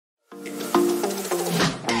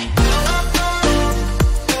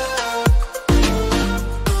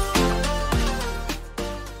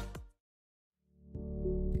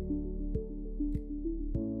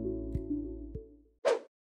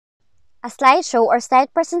slideshow or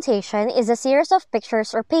slide presentation is a series of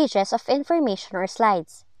pictures or pages of information or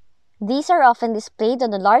slides. These are often displayed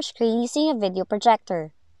on a large screen using a video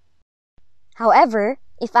projector. However,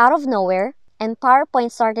 if out of nowhere, and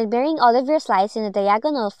PowerPoint started mirroring all of your slides in a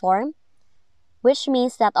diagonal form, which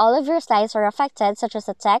means that all of your slides are affected, such as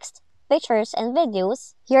the text, pictures, and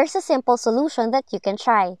videos, here's a simple solution that you can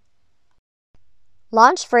try.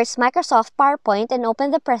 Launch first Microsoft PowerPoint and open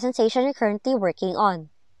the presentation you're currently working on.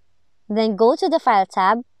 Then go to the File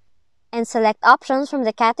tab and select Options from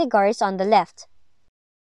the categories on the left.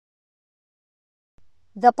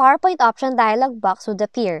 The PowerPoint option dialog box would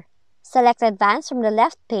appear. Select Advanced from the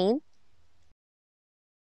left pane,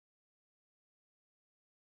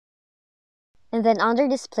 and then under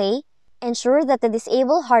Display, ensure that the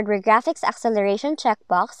Disable Hardware Graphics Acceleration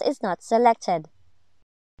checkbox is not selected.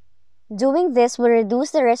 Doing this will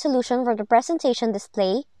reduce the resolution for the presentation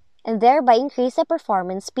display and thereby increase the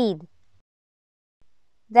performance speed.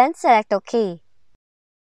 Then select OK.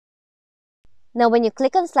 Now when you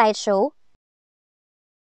click on Slideshow,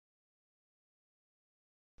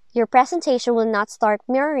 your presentation will not start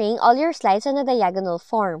mirroring all your slides in a diagonal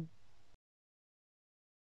form.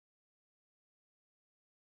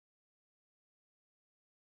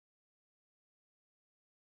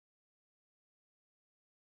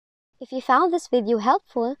 If you found this video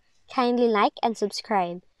helpful, kindly like and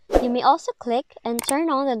subscribe. You may also click and turn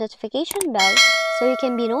on the notification bell so you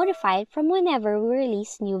can be notified from whenever we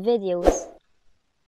release new videos.